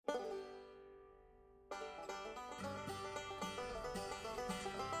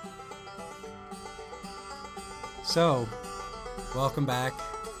So, welcome back.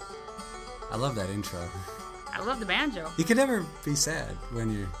 I love that intro. I love the banjo. You can never be sad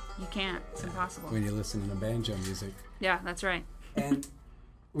when you... You can't. It's impossible. When you're listening to banjo music. Yeah, that's right. And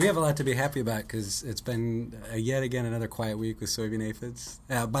we have a lot to be happy about because it's been yet again another quiet week with soybean aphids.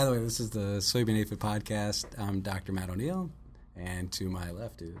 By the way, this is the Soybean Aphid Podcast. I'm Dr. Matt O'Neill, and to my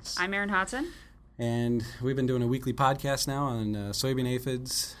left is... I'm Erin Hodgson. And we've been doing a weekly podcast now on soybean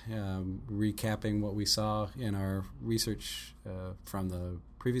aphids, recapping what we saw in our research from the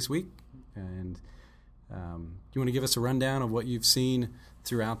previous week. And you want to give us a rundown of what you've seen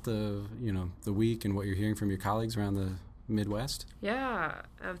throughout the week and what you're hearing from your colleagues around the Midwest? Yeah,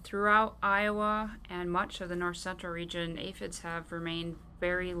 throughout Iowa and much of the north central region, aphids have remained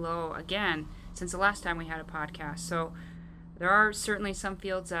very low again since the last time we had a podcast. So there are certainly some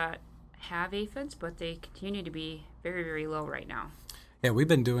fields that have aphids, but they continue to be very, very low right now. Yeah, we've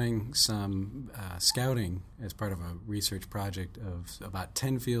been doing some scouting as part of a research project of about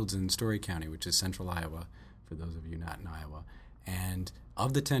 10 fields in Story County, which is central Iowa, for those of you not in Iowa. And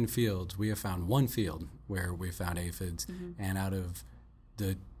of the 10 fields, we have found one field where we found aphids, and out of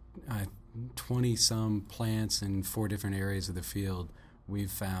the 20-some plants in 4 different areas of the field, we've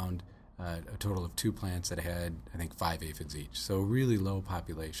found a total of 2 plants that had, I think, 5 aphids each. So really low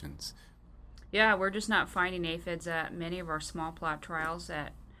populations. Yeah, we're just not finding aphids at many of our small plot trials.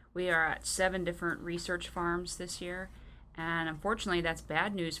 We are at 7 different research farms this year, and unfortunately that's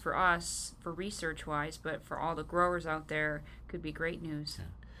bad news for us, for research-wise, but for all the growers out there, could be great news. Yeah.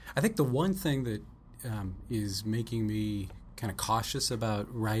 I think the one thing that is making me kind of cautious about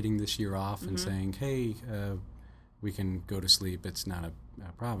writing this year off and saying, hey, we can go to sleep, it's not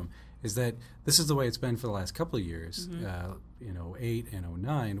a problem, is that this is the way it's been for the last couple of years, in 08 and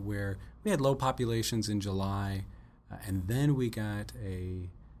 09, where we had low populations in July, and then we got a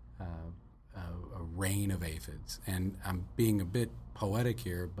rain of aphids. And I'm being a bit poetic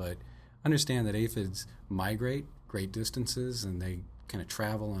here, but understand that aphids migrate great distances, and they kind of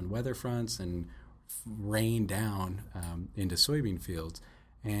travel on weather fronts and rain down into soybean fields.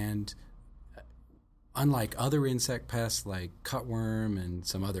 And unlike other insect pests like cutworm and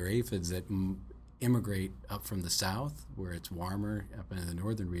some other aphids that immigrate up from the south where it's warmer up in the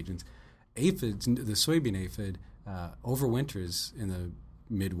northern regions, aphids, the soybean aphid, overwinters in the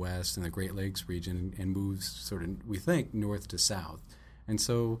Midwest and the Great Lakes region and moves sort of, we think, north to south. And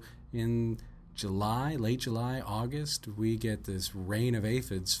so in July, late July, August, we get this rain of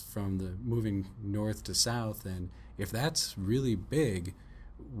aphids from the moving north to south, and if that's really big,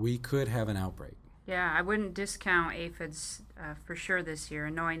 we could have an outbreak. Yeah, I wouldn't discount aphids for sure this year,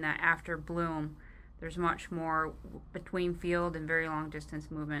 knowing that after bloom, there's much more between field and very long distance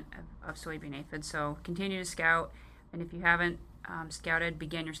movement of soybean aphids. So continue to scout, and if you haven't scouted,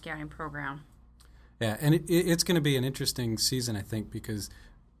 begin your scouting program. Yeah, and it's going to be an interesting season, I think, because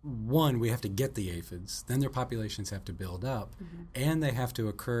one, we have to get the aphids, then their populations have to build up, and they have to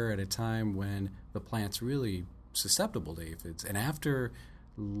occur at a time when the plant's really susceptible to aphids. And after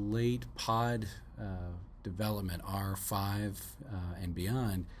late pod development, R5 and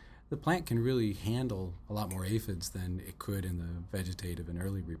beyond, the plant can really handle a lot more aphids than it could in the vegetative and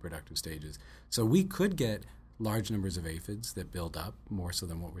early reproductive stages. So we could get large numbers of aphids that build up, more so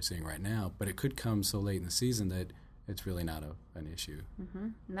than what we're seeing right now, but it could come so late in the season that it's really not an issue.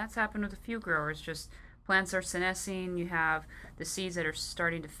 And that's happened with a few growers. Just plants are senescing, you have the seeds that are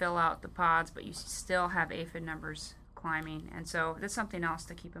starting to fill out the pods, but you still have aphid numbers climbing. And so that's something else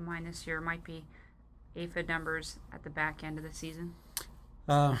to keep in mind this year. Might be aphid numbers at the back end of the season.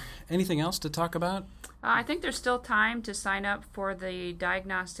 Anything else to talk about? I think there's still time to sign up for the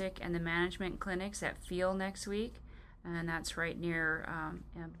diagnostic and the management clinics at Field next week, and that's right near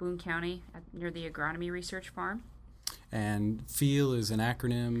Boone County, near the Agronomy Research Farm. And FEEL is an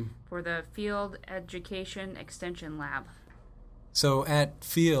acronym for the Field Education Extension Lab. So at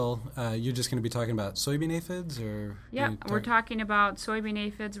FEEL, you're just going to be talking about soybean aphids, or? Yeah, we're talking about soybean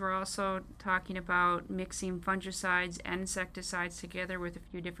aphids. We're also talking about mixing fungicides and insecticides together with a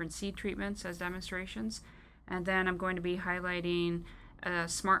few different seed treatments as demonstrations. And then I'm going to be highlighting a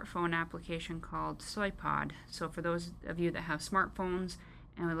smartphone application called SoyPod. So for those of you that have smartphones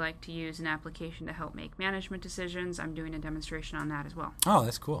and would like to use an application to help make management decisions, I'm doing a demonstration on that as well. Oh,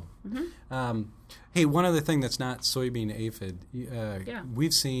 that's cool. Hey, one other thing that's not soybean aphid,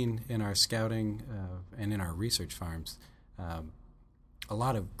 we've seen in our scouting and in our research farms a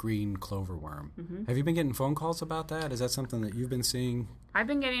lot of green cloverworm. Have you been getting phone calls about that? Is that something that you've been seeing? I've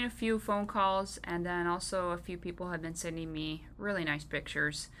been getting a few phone calls, and then also a few people have been sending me really nice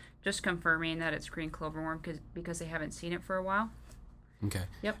pictures, just confirming that it's green cloverworm because they haven't seen it for a while. Okay.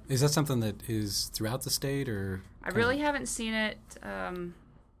 Yep. Is that something that is throughout the state, or? I really haven't seen it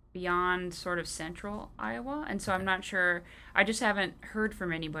beyond sort of central Iowa, and so I'm not sure. I just haven't heard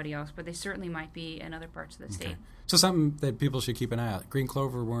from anybody else, but they certainly might be in other parts of the state. So something that people should keep an eye out. Green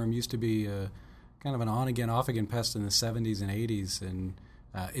clover worm used to be kind of an on-again, off-again pest in the 70s and 80s, and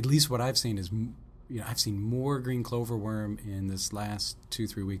at least what I've seen is, I've seen more green clover worm in this last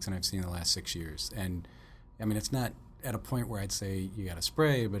 2-3 weeks than I've seen in the last 6 years. And, I mean, it's not at a point where I'd say you got to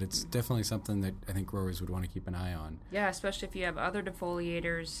spray, but it's definitely something that I think growers would want to keep an eye on. Yeah, especially if you have other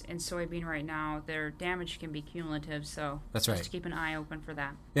defoliators in soybean right now, their damage can be cumulative, so that's just right. to keep an eye open for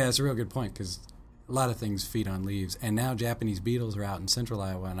that. Yeah, that's a real good point, because a lot of things feed on leaves. And now Japanese beetles are out in central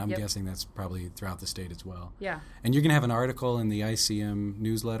Iowa, and I'm guessing that's probably throughout the state as well. Yeah. And you're going to have an article in the ICM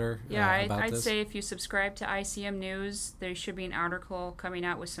newsletter about I'd this? say if you subscribe to ICM News, there should be an article coming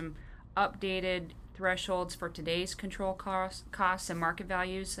out with some updated thresholds for today's control costs and market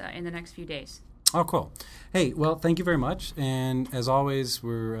values in the next few days. Oh, cool. Hey, well, thank you very much. And as always,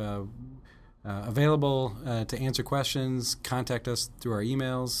 we're available to answer questions. Contact us through our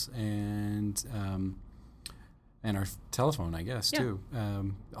emails and our telephone, I guess, too.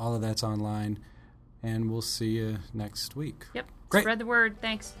 All of that's online. And we'll see you next week. Yep. Great. Spread the word.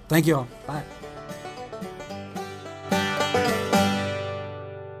 Thanks. Thank you all. Bye.